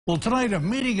Well, tonight a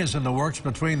meeting is in the works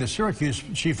between the Syracuse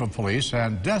Chief of Police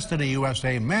and Destiny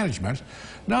USA management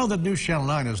now that News Channel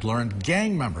 9 has learned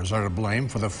gang members are to blame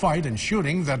for the fight and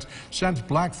shooting that sent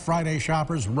Black Friday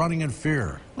shoppers running in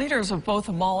fear. Leaders of both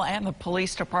the mall and the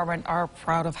police department are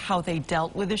proud of how they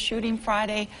dealt with the shooting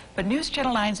Friday, but News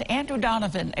Channel 9's Andrew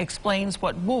Donovan explains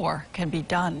what more can be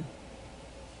done.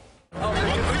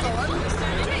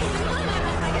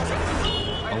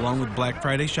 Along with Black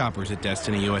Friday shoppers at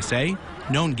Destiny USA,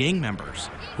 known gang members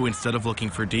who, instead of looking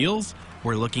for deals,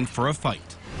 were looking for a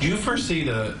fight. Do you foresee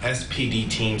the SPD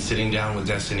team sitting down with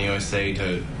Destiny USA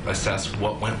to assess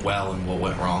what went well and what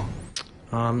went wrong?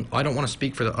 I don't want to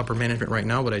speak for the upper management right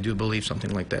now, but I do believe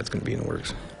something like that's going to be in the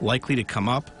works. Likely to come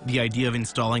up, the idea of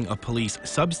installing a police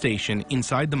substation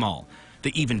inside the mall.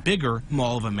 The even bigger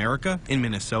Mall of America in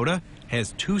Minnesota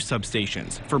has 2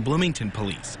 substations for Bloomington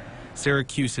police.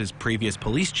 Syracuse's previous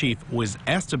police chief was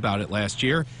asked about it last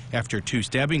year after 2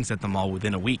 stabbings at the mall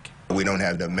within a week. We don't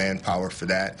have the manpower for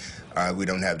that. We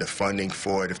don't have the funding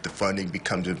for it. If the funding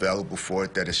becomes available for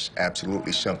it, that is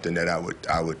absolutely something that I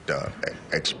would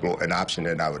explore, an option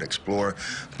that I would explore.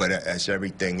 But as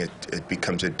everything, it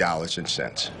becomes a dollars and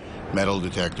cents. Metal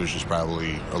detectors is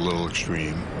probably a little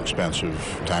extreme, expensive,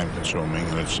 time-consuming,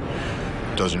 and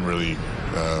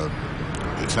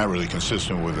it's not really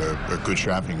consistent with a good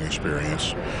shopping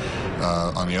experience.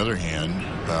 On the other hand,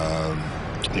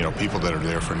 people that are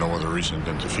there for no other reason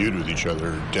than to feud with each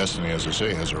other, Destiny, as I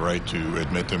say, has a right to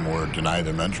admit them or deny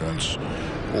them entrance,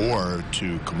 or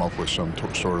to come up with some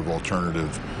sort of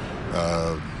alternative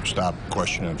stop,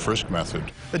 question, and frisk method.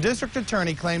 The district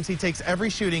attorney claims he takes every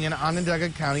shooting in Onondaga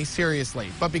County seriously,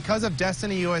 but because of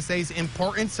Destiny USA's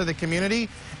importance to the community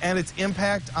and its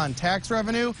impact on tax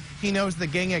revenue, he knows the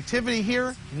gang activity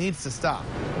here needs to stop.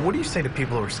 What do you say to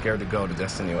people who are scared to go to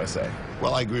Destiny USA?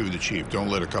 Well, I agree with the chief. Don't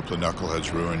let a couple of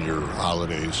knuckleheads ruin your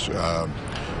holidays.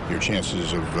 Your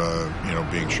chances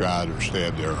of being shot or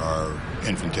stabbed there are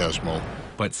infinitesimal.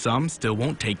 But some still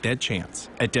won't take that chance.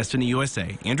 At Destiny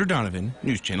USA, Andrew Donovan,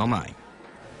 News Channel 9.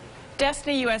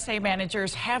 Destiny USA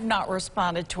managers have not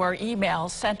responded to our emails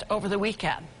sent over the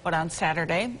weekend. But on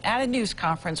Saturday, at a news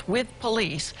conference with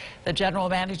police, the general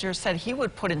manager said he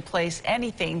would put in place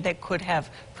anything that could have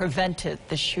prevented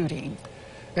the shooting.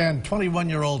 And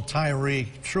 21-year-old Tyree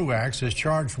Truax is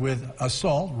charged with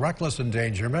assault, reckless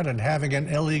endangerment, and having an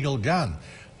illegal gun.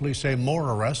 Police say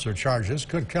more arrests or charges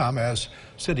could come as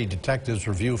city detectives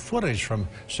review footage from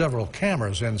several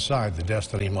cameras inside the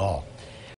Destiny Mall.